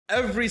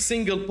Every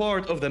single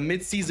part of the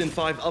mid-season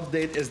 5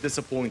 update is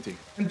disappointing.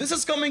 And this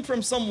is coming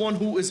from someone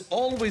who is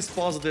always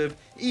positive,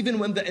 even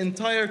when the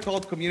entire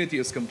COD community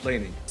is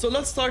complaining. So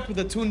let's start with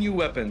the two new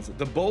weapons,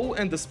 the bow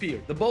and the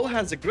spear. The bow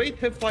has a great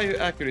hip-fire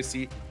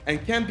accuracy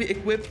and can be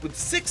equipped with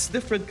 6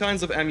 different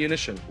kinds of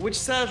ammunition, which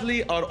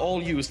sadly are all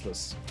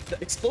useless.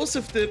 The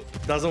explosive tip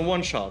doesn't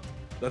one-shot,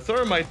 the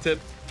thermite tip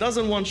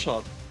doesn't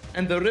one-shot,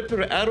 and the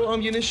Ripper arrow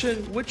ammunition,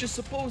 which is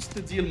supposed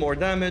to deal more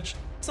damage,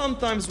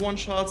 sometimes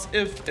one-shots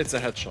if it's a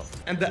headshot.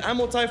 And the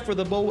ammo type for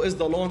the bow is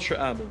the launcher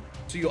ammo.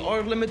 So you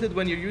are limited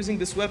when you're using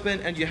this weapon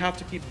and you have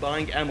to keep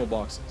buying ammo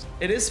boxes.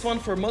 It is fun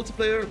for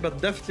multiplayer,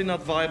 but definitely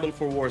not viable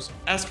for Warzone.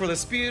 As for the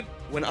spear,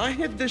 when I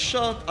hit this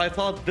shot, I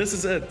thought this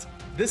is it.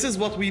 This is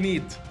what we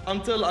need,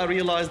 until I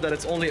realized that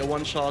it's only a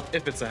one-shot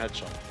if it's a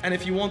headshot. And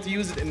if you want to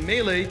use it in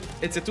melee,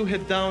 it's a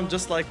 2-hit down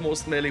just like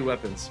most melee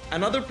weapons.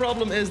 Another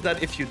problem is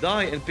that if you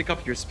die and pick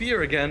up your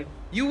spear again,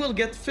 you will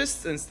get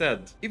fists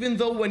instead, even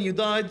though when you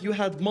died, you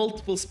had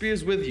multiple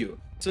spears with you.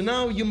 So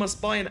now you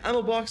must buy an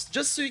ammo box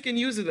just so you can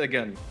use it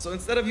again. So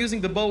instead of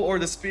using the bow or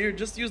the spear,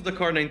 just use the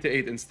Kar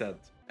 98 instead.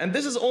 And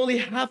this is only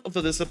half of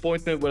the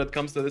disappointment when it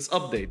comes to this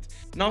update.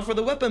 Now for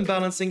the weapon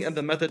balancing and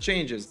the meta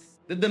changes.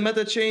 Did the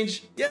meta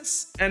change?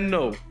 Yes and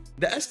no.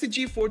 The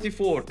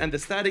STG-44 and the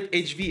static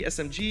HV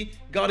SMG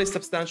got a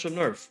substantial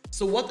nerf.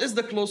 So what is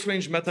the close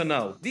range meta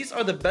now? These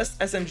are the best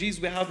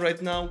SMGs we have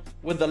right now,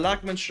 with the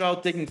Lachman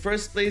Shroud taking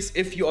first place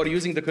if you are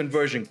using the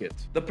conversion kit.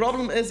 The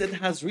problem is it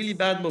has really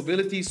bad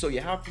mobility, so you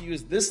have to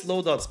use this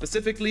loadout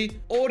specifically,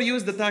 or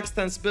use the TAC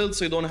stance build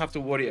so you don't have to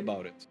worry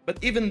about it. But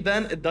even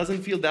then, it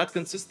doesn't feel that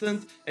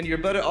consistent, and you're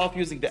better off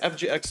using the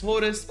FGX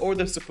Horus or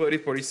the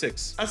Superi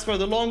 46. As for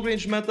the long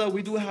range meta,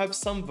 we do have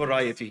some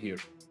variety here.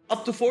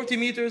 Up to 40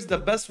 meters, the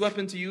best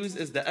weapon to use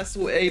is the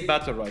SOA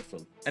battle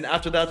rifle. And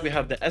after that, we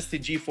have the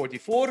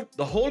STG-44,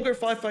 the Holger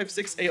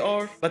 556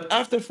 AR. But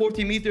after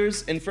 40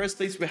 meters, in first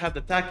place, we have the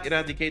TAC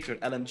Eradicator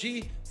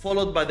LMG,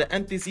 followed by the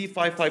MTZ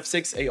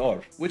 556 AR,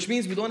 which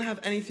means we don't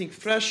have anything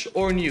fresh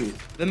or new.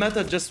 The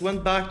meta just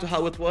went back to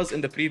how it was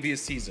in the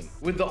previous season,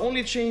 with the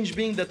only change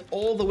being that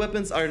all the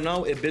weapons are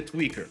now a bit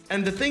weaker.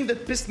 And the thing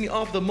that pissed me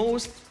off the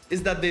most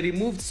is that they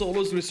removed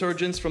Solo's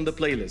Resurgence from the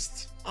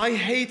playlist. I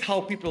hate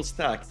how people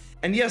stack.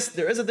 And yes,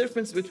 there is a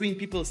difference between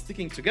people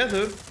sticking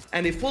together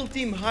and a full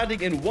team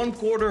hiding in one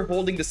corner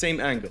holding the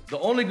same angle. The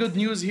only good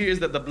news here is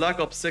that the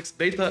Black Ops 6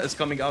 beta is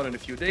coming out in a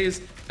few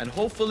days, and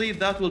hopefully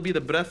that will be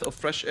the breath of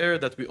fresh air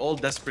that we all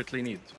desperately need.